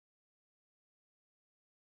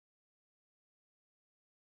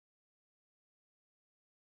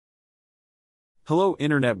Hello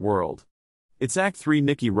internet world. It's Act 3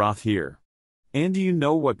 Nicky Roth here. And do you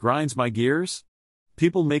know what grinds my gears?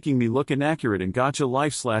 People making me look inaccurate in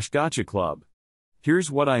gachalife/gachaclub. Here's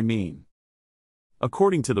what I mean.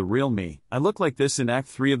 According to the real me, I look like this in Act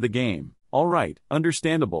 3 of the game. Alright,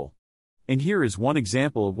 understandable. And here is one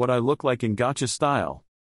example of what I look like in gacha style.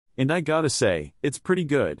 And I gotta say, it's pretty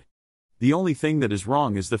good. The only thing that is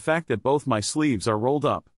wrong is the fact that both my sleeves are rolled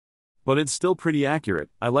up. But it's still pretty accurate.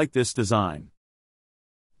 I like this design.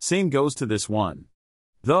 Same goes to this one.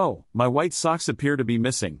 Though, my white socks appear to be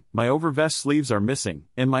missing, my overvest sleeves are missing,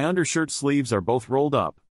 and my undershirt sleeves are both rolled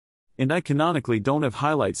up. And I canonically don't have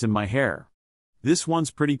highlights in my hair. This one's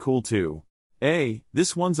pretty cool too.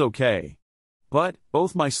 This one's okay. But,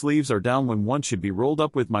 both my sleeves are down when one should be rolled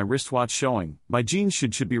up with my wristwatch showing, my jeans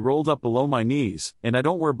should be rolled up below my knees, and I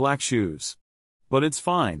don't wear black shoes. But it's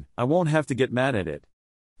fine, I won't have to get mad at it.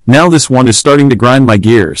 Now this one is starting to grind my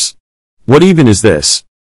gears. What even is this?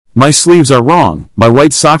 My sleeves are wrong, my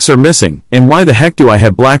white socks are missing, and why the heck do I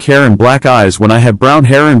have black hair and black eyes when I have brown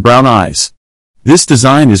hair and brown eyes? This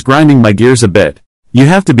design is grinding my gears a bit. You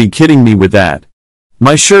have to be kidding me with that.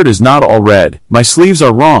 My shirt is not all red, my sleeves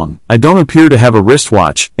are wrong, I don't appear to have a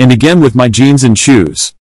wristwatch, and again with my jeans and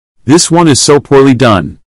shoes. This one is so poorly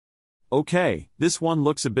done. Okay, this one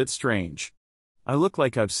looks a bit strange. I look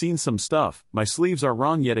like I've seen some stuff, my sleeves are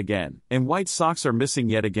wrong yet again, and white socks are missing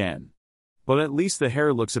yet again. But at least the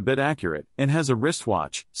hair looks a bit accurate, and has a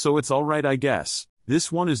wristwatch, so it's alright I guess.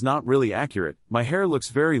 This one is not really accurate, my hair looks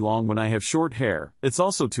very long when I have short hair, it's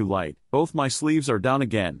also too light, both my sleeves are down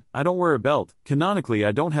again, I don't wear a belt, canonically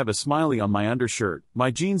I don't have a smiley on my undershirt, my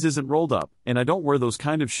jeans isn't rolled up, and I don't wear those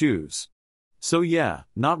kind of shoes. So yeah,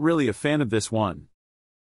 not really a fan of this one.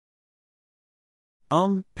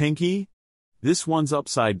 Pinky? This one's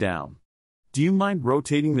upside down. Do you mind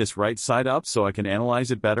rotating this right side up so I can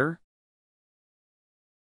analyze it better?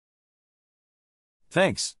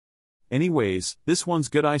 Thanks. Anyways, this one's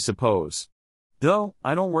good I suppose. Though,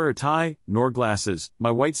 I don't wear a tie, nor glasses,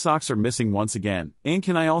 my white socks are missing once again, and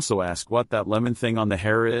can I also ask what that lemon thing on the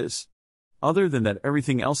hair is? Other than that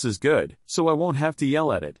everything else is good, so I won't have to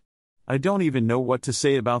yell at it. I don't even know what to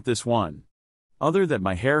say about this one. Other than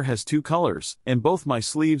my hair has two colors, and both my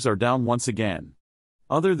sleeves are down once again.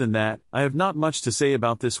 Other than that, I have not much to say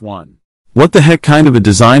about this one. What the heck kind of a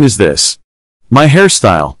design is this? My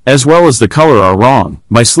hairstyle, as well as the color are wrong,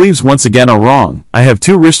 my sleeves once again are wrong, I have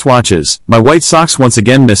two wristwatches, my white socks once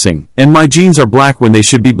again missing, and my jeans are black when they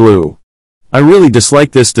should be blue. I really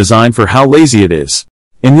dislike this design for how lazy it is.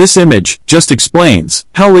 In this image, just explains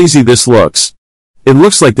how lazy this looks. It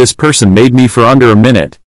looks like this person made me for under a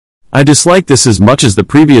minute. I dislike this as much as the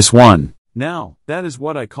previous one. Now, that is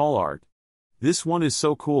what I call art. This one is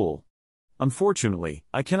so cool. Unfortunately,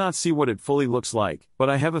 I cannot see what it fully looks like, but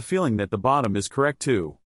I have a feeling that the bottom is correct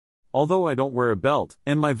too. Although I don't wear a belt,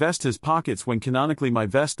 and my vest has pockets when canonically my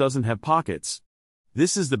vest doesn't have pockets.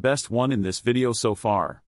 This is the best one in this video so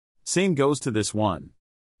far. Same goes to this one.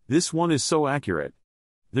 This one is so accurate.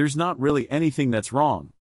 There's not really anything that's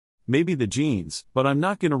wrong. Maybe the jeans, but I'm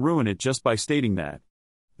not gonna ruin it just by stating that.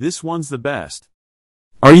 This one's the best.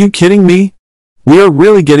 Are you kidding me? We are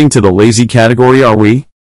really getting to the lazy category, are we?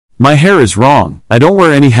 My hair is wrong, I don't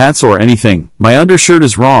wear any hats or anything, my undershirt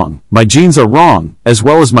is wrong, my jeans are wrong, as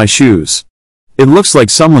well as my shoes. It looks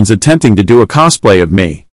like someone's attempting to do a cosplay of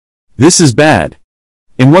me. This is bad.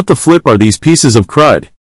 And what the flip are these pieces of crud?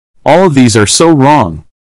 All of these are so wrong.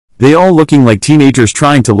 They all looking like teenagers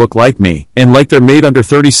trying to look like me, and like they're made under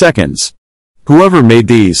 30 seconds. Whoever made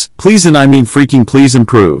these, please and I mean freaking please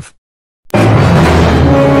improve.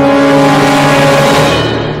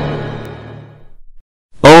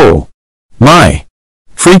 Oh. My.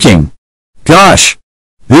 Freaking. Gosh.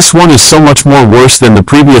 This one is so much more worse than the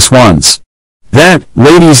previous ones. That,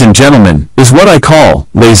 ladies and gentlemen, is what I call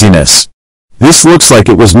laziness. This looks like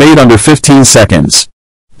it was made under 15 seconds.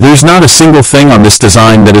 There's not a single thing on this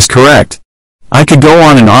design that is correct. I could go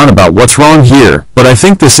on and on about what's wrong here, but I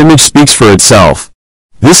think this image speaks for itself.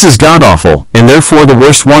 This is god-awful, and therefore the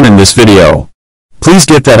worst one in this video. Please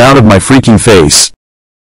get that out of my freaking face.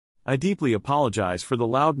 I deeply apologize for the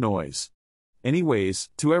loud noise. Anyways,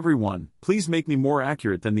 to everyone, please make me more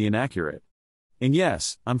accurate than the inaccurate. And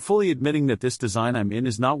yes, I'm fully admitting that this design I'm in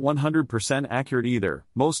is not 100% accurate either,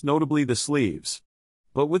 most notably the sleeves.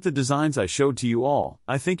 But with the designs I showed to you all,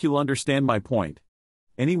 I think you'll understand my point.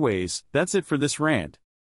 Anyways, that's it for this rant.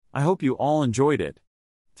 I hope you all enjoyed it.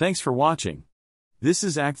 Thanks for watching. This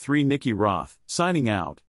is Act 3 Nicky Roth, signing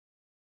out.